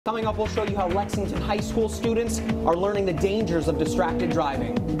Coming up, we'll show you how Lexington high school students are learning the dangers of distracted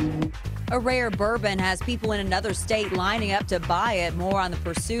driving. A rare bourbon has people in another state lining up to buy it. More on the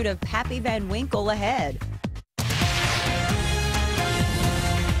pursuit of Pappy Van Winkle ahead.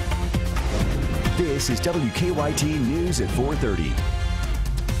 This is WKYT News at 4:30.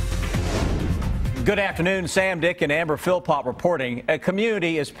 Good afternoon. Sam Dick and Amber Philpott reporting. A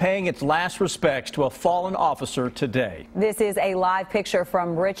community is paying its last respects to a fallen officer today. This is a live picture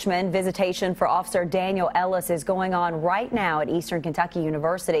from Richmond. Visitation for Officer Daniel Ellis is going on right now at Eastern Kentucky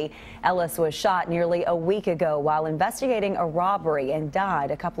University. Ellis was shot nearly a week ago while investigating a robbery and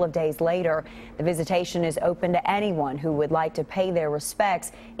died a couple of days later. The visitation is open to anyone who would like to pay their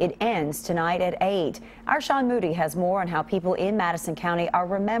respects. It ends tonight at 8. Our Sean Moody has more on how people in Madison County are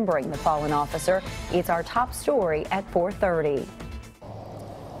remembering the fallen officer. It's our top story at 4:30.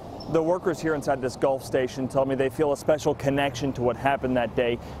 The workers here inside this Gulf station tell me they feel a special connection to what happened that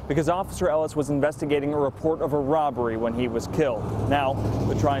day because Officer Ellis was investigating a report of a robbery when he was killed. Now,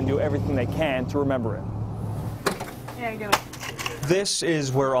 they try and do everything they can to remember him. This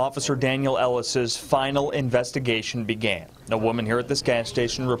is where Officer Daniel Ellis's final investigation began. A woman here at this gas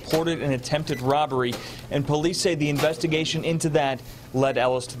station reported an attempted robbery, and police say the investigation into that led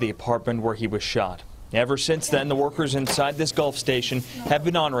Ellis to the apartment where he was shot. Ever since then, the workers inside this Gulf station have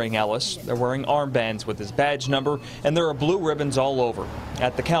been honoring Ellis. They're wearing armbands with his badge number, and there are blue ribbons all over.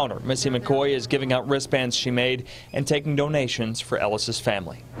 At the counter, Missy McCoy is giving out wristbands she made and taking donations for Ellis's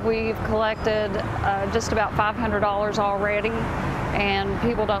family. We've collected just about $500 already, and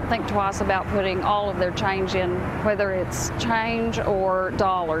people don't think twice about putting all of their change in, whether it's change or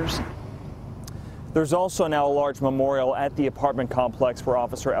dollars. There's also now a large memorial at the apartment complex where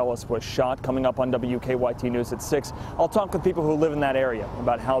Officer Ellis was shot. Coming up on WKYT News at 6, I'll talk with people who live in that area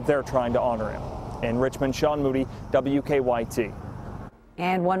about how they're trying to honor him. In Richmond, Sean Moody, WKYT.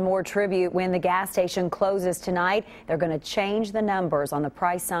 And one more tribute. When the gas station closes tonight, they're going to change the numbers on the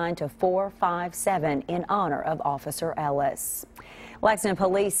price sign to 457 in honor of Officer Ellis. Lexington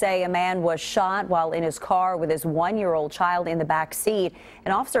police say a man was shot while in his car with his 1-year-old child in the back seat.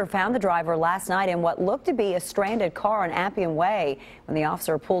 An officer found the driver last night in what looked to be a stranded car on Appian Way. When the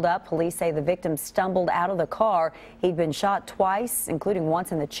officer pulled up, police say the victim stumbled out of the car. He'd been shot twice, including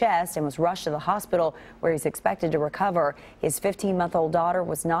once in the chest, and was rushed to the hospital where he's expected to recover. His 15-month-old daughter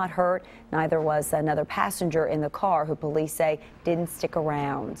was not hurt. Neither was another passenger in the car who police say didn't stick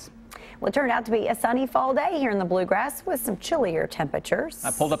around. Well, it turned out to be a sunny fall day here in the Bluegrass with some chillier temperatures.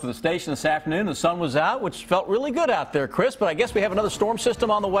 I pulled up to the station this afternoon. The sun was out, which felt really good out there, Chris. But I guess we have another storm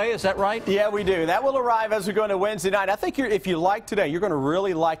system on the way. Is that right? Yeah, we do. That will arrive as we go into Wednesday night. I think if you like today, you're going to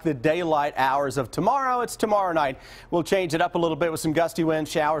really like the daylight hours of tomorrow. It's tomorrow night. We'll change it up a little bit with some gusty winds,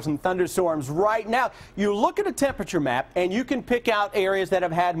 showers, and thunderstorms. Right now, you look at a temperature map, and you can pick out areas that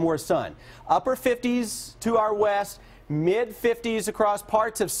have had more sun. Upper 50s to our west. Mid-50s across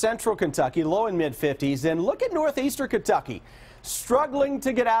parts of central Kentucky, low and mid-50s. Then look at northeastern Kentucky, struggling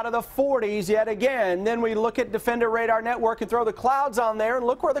to get out of the 40s yet again. Then we look at Defender Radar Network and throw the clouds on there, and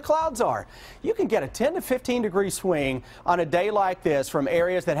look where the clouds are. You can get a 10 to 15 degree swing on a day like this from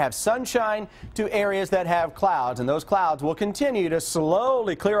areas that have sunshine to areas that have clouds, and those clouds will continue to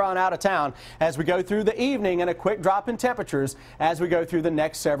slowly clear on out of town as we go through the evening, and a quick drop in temperatures as we go through the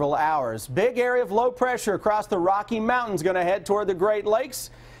next several hours. Big area of low pressure across the Rocky Mountains going to head toward the Great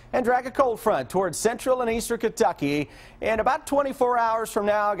Lakes and drag a cold front towards central and eastern Kentucky. In about 24 hours from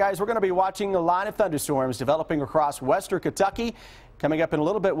now, guys, we're going to be watching a line of thunderstorms developing across western Kentucky. Coming up in a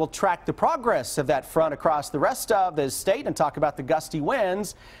little bit, we'll track the progress of that front across the rest of the state and talk about the gusty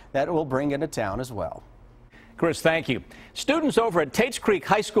winds that it will bring into town as well. Chris, thank you. Students over at Tates Creek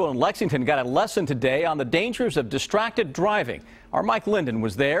High School in Lexington got a lesson today on the dangers of distracted driving. Our Mike Linden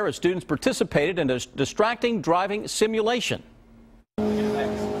was there as students participated in a distracting driving simulation.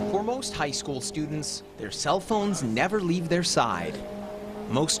 For most high school students, their cell phones never leave their side.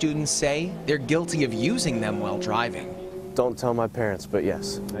 Most students say they're guilty of using them while driving. Don't tell my parents, but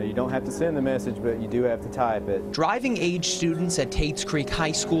yes. You don't have to send the message, but you do have to type it. Driving-age students at Tates Creek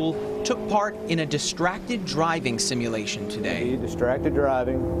High School took part in a distracted driving simulation today. Distracted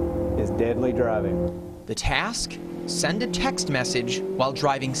driving is deadly driving. The task? Send a text message while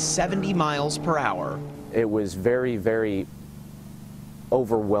driving 70 miles per hour. It was very, very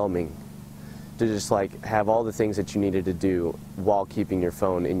overwhelming to just like have all the things that you needed to do while keeping your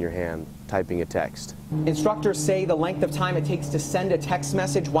phone in your hand, typing a text. Instructors say the length of time it takes to send a text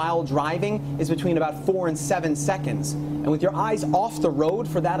message while driving is between about 4 and 7 seconds. And with your eyes off the road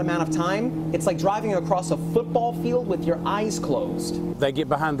for that amount of time, it's like driving across a football field with your eyes closed. They get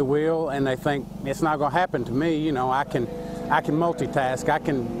behind the wheel and they think it's not going to happen to me. You know, I can I can multitask. I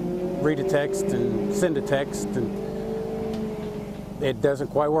can read a text and send a text, and it doesn't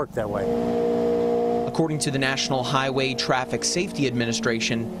quite work that way. According to the National Highway Traffic Safety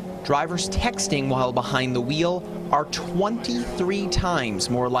Administration, drivers texting while behind the wheel are 23 times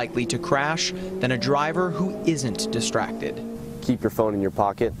more likely to crash than a driver who isn't distracted. Keep your phone in your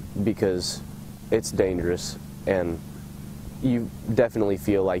pocket because it's dangerous, and you definitely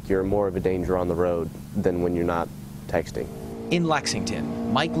feel like you're more of a danger on the road than when you're not texting. In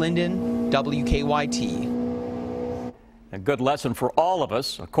Lexington, Mike Linden, WKYT. A good lesson for all of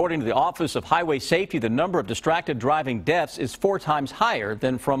us. According to the Office of Highway Safety, the number of distracted driving deaths is 4 times higher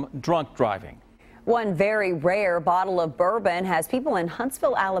than from drunk driving. One very rare bottle of bourbon has people in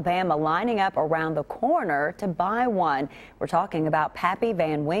Huntsville, Alabama lining up around the corner to buy one. We're talking about Pappy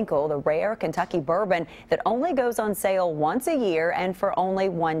Van Winkle, the rare Kentucky bourbon that only goes on sale once a year and for only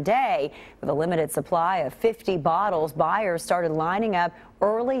one day. With a limited supply of 50 bottles, buyers started lining up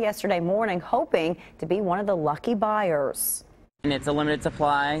early yesterday morning, hoping to be one of the lucky buyers. And it's a limited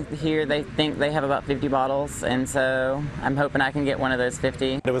supply. Here they think they have about 50 bottles, and so I'm hoping I can get one of those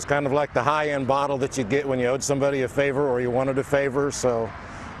 50. It was kind of like the high-end bottle that you get when you owed somebody a favor or you wanted a favor, so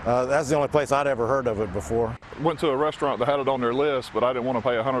that's the only place I'd ever heard of it before. Went to a restaurant that had it on their list, but I didn't want to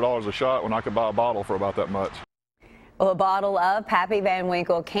pay $100 a shot when I could buy a bottle for about that much. Well, a bottle of Pappy Van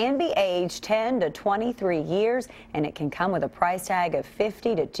Winkle can be aged 10 to 23 years, and it can come with a price tag of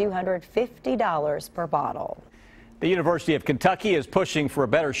 $50 to $250 per bottle. The University of Kentucky is pushing for a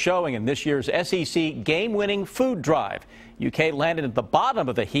better showing in this year's SEC game-winning food drive. UK landed at the bottom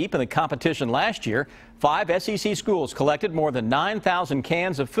of the heap in the competition last year. 5 SEC schools collected more than 9,000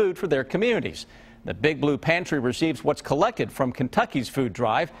 cans of food for their communities. The Big Blue Pantry receives what's collected from Kentucky's food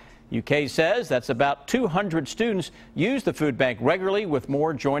drive. UK says that's about 200 students use the food bank regularly, with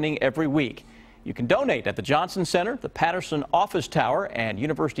more joining every week. You can donate at the Johnson Center, the Patterson Office Tower, and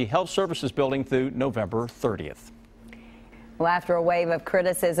University Health Services Building through November 30th. Well, after a wave of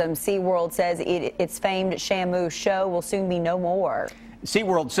criticism, SeaWorld says its famed Shamu show will soon be no more.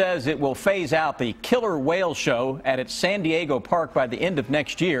 SeaWorld says it will phase out the killer whale show at its San Diego park by the end of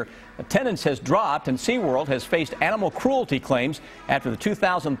next year. Attendance has dropped, and SeaWorld has faced animal cruelty claims after the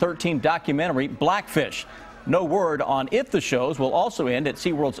 2013 documentary Blackfish. No word on if the shows will also end at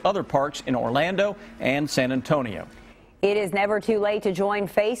SeaWorld's other parks in Orlando and San Antonio. It is never too late to join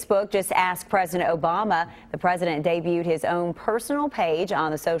Facebook. Just ask President Obama. The president debuted his own personal page on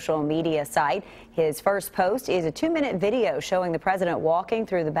the social media site. His first post is a 2-minute video showing the president walking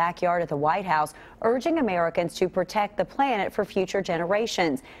through the backyard at the White House, urging Americans to protect the planet for future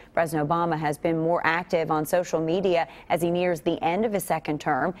generations. President Obama has been more active on social media as he nears the end of his second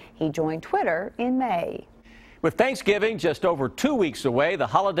term. He joined Twitter in May. With Thanksgiving just over 2 weeks away, the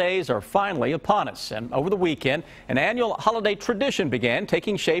holidays are finally upon us. And over the weekend, an annual holiday tradition began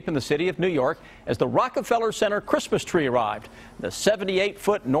taking shape in the city of New York as the Rockefeller Center Christmas tree arrived. The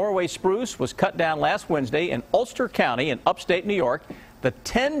 78-foot Norway spruce was cut down last Wednesday in Ulster County in upstate New York. The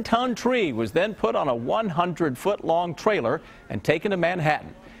 10-ton tree was then put on a 100-foot-long trailer and taken to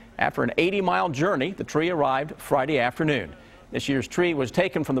Manhattan. After an 80-mile journey, the tree arrived Friday afternoon. This year's tree was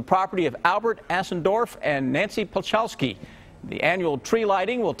taken from the property of Albert Assendorf and Nancy Pachalski. The annual tree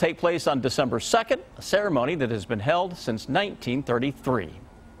lighting will take place on December 2nd, a ceremony that has been held since 1933.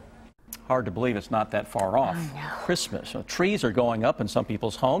 Hard to believe it's not that far off. Christmas. So trees are going up in some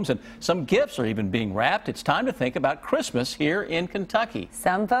people's homes, and some gifts are even being wrapped. It's time to think about Christmas here in Kentucky.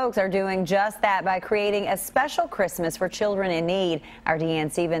 Some folks are doing just that by creating a special Christmas for children in need. Our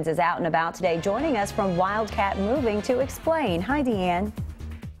Deanne Stevens is out and about today, joining us from Wildcat Moving to explain. Hi, Deanne.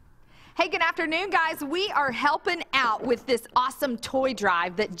 Hey, good afternoon, guys. We are helping out with this awesome toy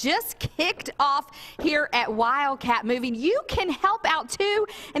drive that just kicked off here at Wildcat Moving. You can help out too,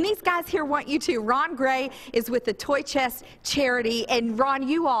 and these guys here want you to. Ron Gray is with the Toy Chest charity, and Ron,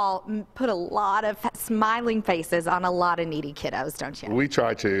 you all put a lot of smiling faces on a lot of needy kiddos, don't you? We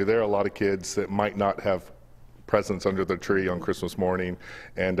try to. There are a lot of kids that might not have presents under the tree on Christmas morning,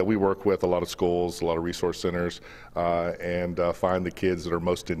 and we work with a lot of schools, a lot of resource centers, and find the kids that are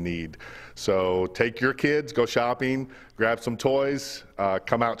most in need. So take your kids, go shopping, grab some toys,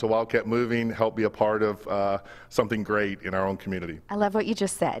 come out to Wildcat Moving, help be a part of something great in our own community. I love what you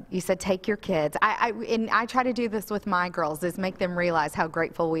just said. You said take your kids. And I try to do this with my girls, is make them realize how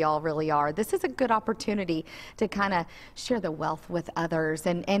grateful we all really are. This is a good opportunity to kind of share the wealth with others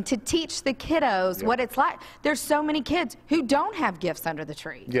and to teach the kiddos what it's like. There's so many kids who don't have gifts under the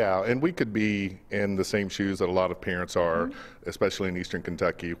tree. Yeah, and we could be in the same shoes that a lot of parents are, especially in Eastern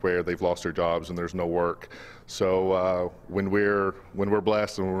Kentucky, where they've lost their jobs and there's no work. So when we're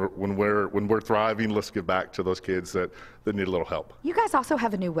blessed and when we're thriving, let's give back to those kids that need a little help. You guys also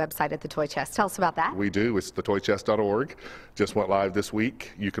have a new website at the Toy Chest. Tell us about that. We do. It's thetoychest.org. Just went live this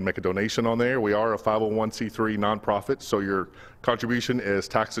week. You can make a donation on there. We are a 501c3 nonprofit, so your contribution is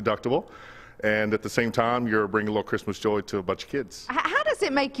tax deductible. And at the same time, you're bringing a little Christmas joy to a bunch of kids. How does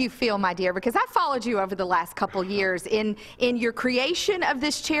it make you feel, my dear? Because I followed you over the last couple years in your creation of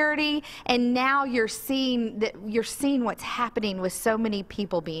this charity, and now you're seeing what's happening with so many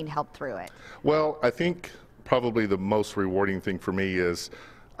people being helped through it. Well, I think probably the most rewarding thing for me is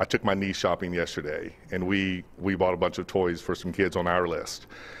I took my niece shopping yesterday, and we bought a bunch of toys for some kids on our list.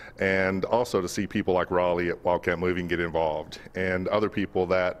 And also to see people like Raleigh at Wildcat Moving get involved, and other people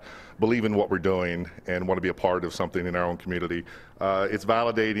that believe in what we're doing and want to be a part of something in our own community. It's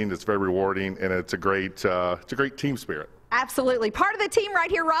validating, it's very rewarding, and it's a great team spirit. Absolutely. Part of the team right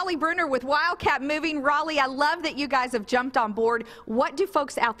here, Raleigh Bruner with Wildcat Moving. Raleigh, I love that you guys have jumped on board. What do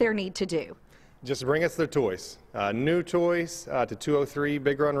folks out there need to do? Just bring us their toys. New toys to 203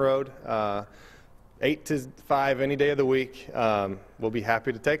 Big Run Road. 8 to 5 any day of the week. We'll be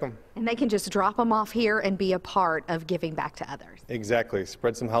happy to take them. And they can just drop them off here and be a part of giving back to others. Exactly.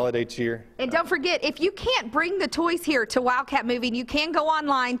 Spread some holiday cheer. And don't forget, if you can't bring the toys here to Wildcat Moving, you can go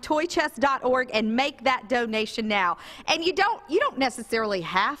online, toychest.org, and make that donation now. And you don't necessarily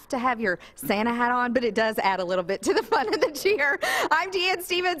have to have your Santa hat on, but it does add a little bit to the fun and the cheer. I'm Deanne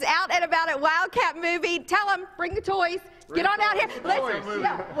Stevens, out and about at Wildcat Moving. Tell them, bring the toys. Get on out here.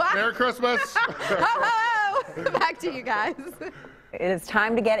 Merry Christmas. Ho, ho, ho. Back to you guys. It is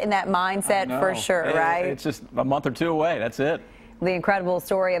time to get in that mindset for sure, right? It's just a month or two away. That's it. The incredible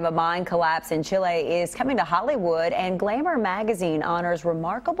story of a mine collapse in Chile is coming to Hollywood, and Glamour magazine honors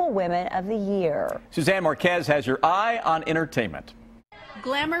Remarkable Women of the Year. Suzanne Marquez has your eye on entertainment.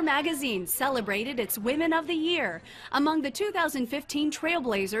 Glamour magazine celebrated its Women of the Year. Among the 2015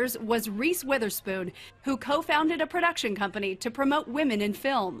 trailblazers was Reese Witherspoon, who co-founded a production company to promote women in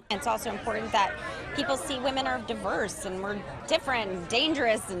film. It's also important that people see women are diverse and we're different and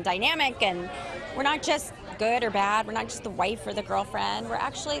dangerous and dynamic, and we're not just good or bad. We're not just the wife or the girlfriend. We're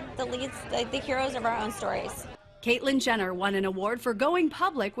actually the leads, the heroes of our own stories. Caitlyn Jenner won an award for going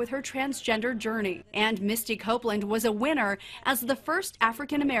public with her transgender journey, and Misty Copeland was a winner as the first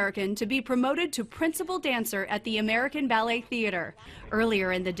African-American to be promoted to principal dancer at the American Ballet Theater.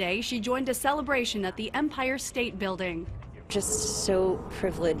 Earlier in the day, she joined a celebration at the Empire State Building. Just so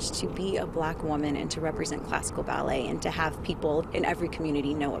privileged to be a black woman and to represent classical ballet and to have people in every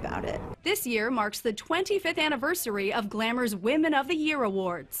community know about it. This year marks the 25th anniversary of Glamour's Women of the Year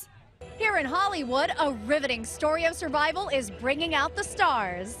Awards. Here in Hollywood, a riveting story of survival is bringing out the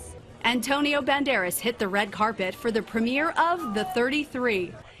stars. Antonio Banderas hit the red carpet for the premiere of The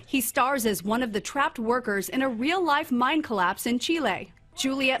 33. He stars as one of the trapped workers in a real-life mine collapse in Chile.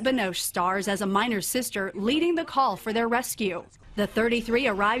 Juliette Binoche stars as a miner's sister leading the call for their rescue. The 33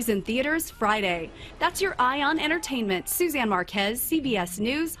 arrives in theaters Friday. That's your Eye on Entertainment. Suzanne Marquez, CBS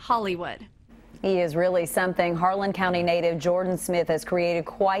News, Hollywood. He is really something. Harlan County native Jordan Smith has created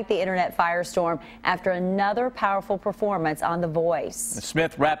quite the internet firestorm after another powerful performance on The Voice.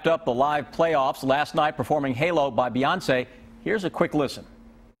 Smith wrapped up the live playoffs last night performing Halo by Beyonce. Here's a quick listen.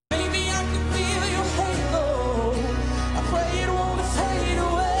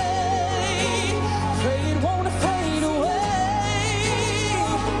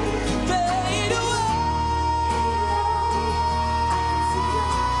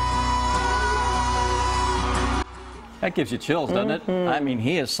 That gives you chills, doesn't it? I mean,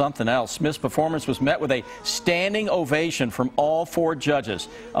 he is something else. Smith's performance was met with a standing ovation from all 4 judges.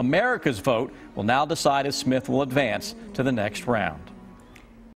 America's vote will now decide if Smith will advance to the next round.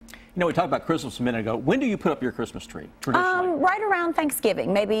 You know, we talked about Christmas a minute ago. When do you put up your Christmas tree, traditionally? Right around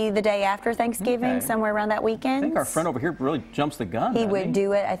Thanksgiving, maybe the day after Thanksgiving, somewhere around that weekend. I think our friend over here really jumps the gun. He would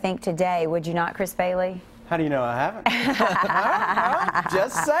do it, I think, today. Would you not, Chris Bailey? How do you know I haven't?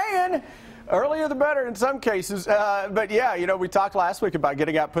 Just saying. Earlier the better in some cases, but yeah, you know, we talked last week about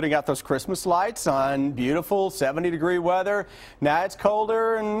putting out those Christmas lights on beautiful 70-degree weather. Now it's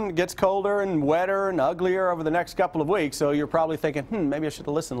colder and gets colder and wetter and uglier over the next couple of weeks, so you're probably thinking, maybe I should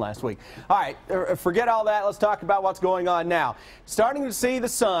have listened last week. All right, forget all that. Let's talk about what's going on now. Starting to see the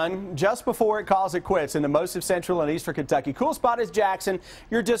sun just before it calls it quits in the most of central and eastern Kentucky. Cool spot is Jackson.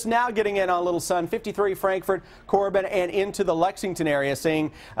 You're just now getting in on a little sun. 53 Frankfort, Corbin, and into the Lexington area,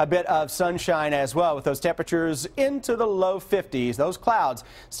 seeing a bit of sunshine sunshine as well, with those temperatures into the low 50s. Those clouds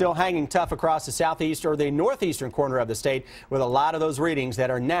still hanging tough across the southeast or the northeastern corner of the state, with a lot of those readings that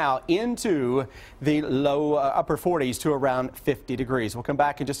are now into the low upper 40s to around 50 degrees. We'll come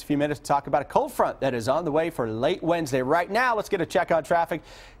back in just a few minutes to talk about a cold front that is on the way for late Wednesday. Right now, let's get a check on traffic.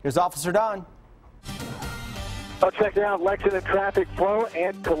 Here's Officer Don. Well, check out Lexington traffic flow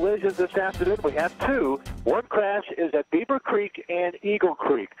and collisions this afternoon. We have two. One crash is at Beaver Creek and Eagle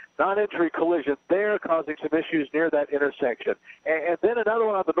Creek. Non-entry collision there, causing some issues near that intersection. And then another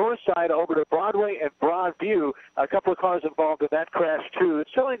one on the north side over to Broadway and Broadview. A couple of cars involved in that crash, too.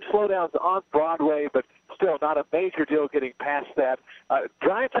 It's showing slowdowns on Broadway, but still not a major deal getting past that.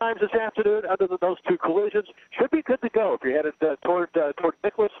 Drive times this afternoon, other than those two collisions, should be good to go if you're headed toward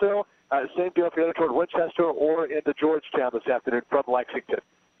Nicholasville. Same deal if you're headed toward Winchester or into Georgetown this afternoon from Lexington.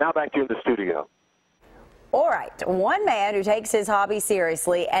 Now back to you in the studio. All right, one man who takes his hobby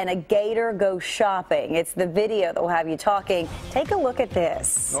seriously and a gator goes shopping. It's the video that will have you talking. Take a look at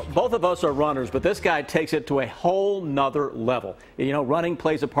this. Well, both of us are runners, but this guy takes it to a whole nother level. You know, running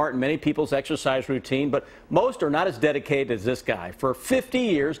plays a part in many people's exercise routine, but most are not as dedicated as this guy. For 50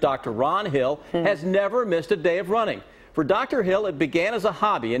 years, Dr. Ron Hill has never missed a day of running. For Dr. Hill, it began as a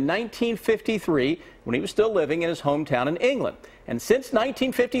hobby in 1953 when he was still living in his hometown in England. And since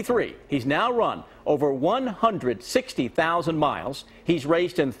 1953, he's now run over 160,000 miles. He's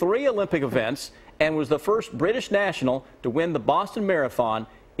raced in 3 Olympic events and was the first British national to win the Boston Marathon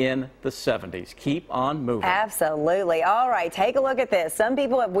in the 70s. Keep on moving. Absolutely. All right, take a look at this. Some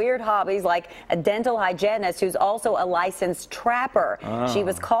people have weird hobbies, like a dental hygienist who's also a licensed trapper. She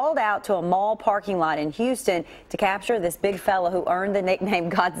was called out to a mall parking lot in Houston to capture this big fella who earned the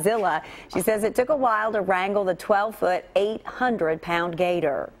nickname Godzilla. She says it took a while to wrangle the 12-foot, 800-pound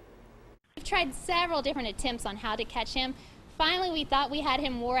gator. We've tried several different attempts on how to catch him. Finally, we thought we had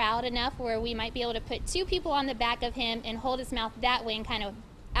him wore out enough where we might be able to put 2 people on the back of him and hold his mouth that way and kind of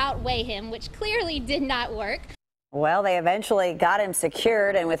outweigh him, which clearly did not work. Well, they eventually got him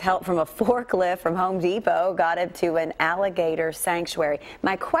secured, and with help from a forklift from Home Depot, got him to an alligator sanctuary.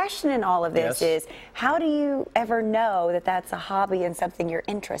 My question in all of this is, how do you ever know that that's a hobby and something you're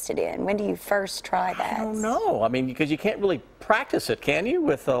interested in? When do you first try that? I don't know. I mean, because you can't really practice it, can you,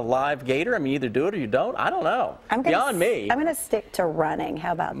 with a live gator? I mean, either do it or you don't. I don't know. Beyond me. I'm going to stick to running.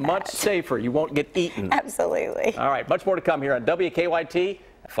 How about that? Much safer. You won't get eaten. Absolutely. All right, much more to come here on WKYT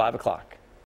at 5 o'clock.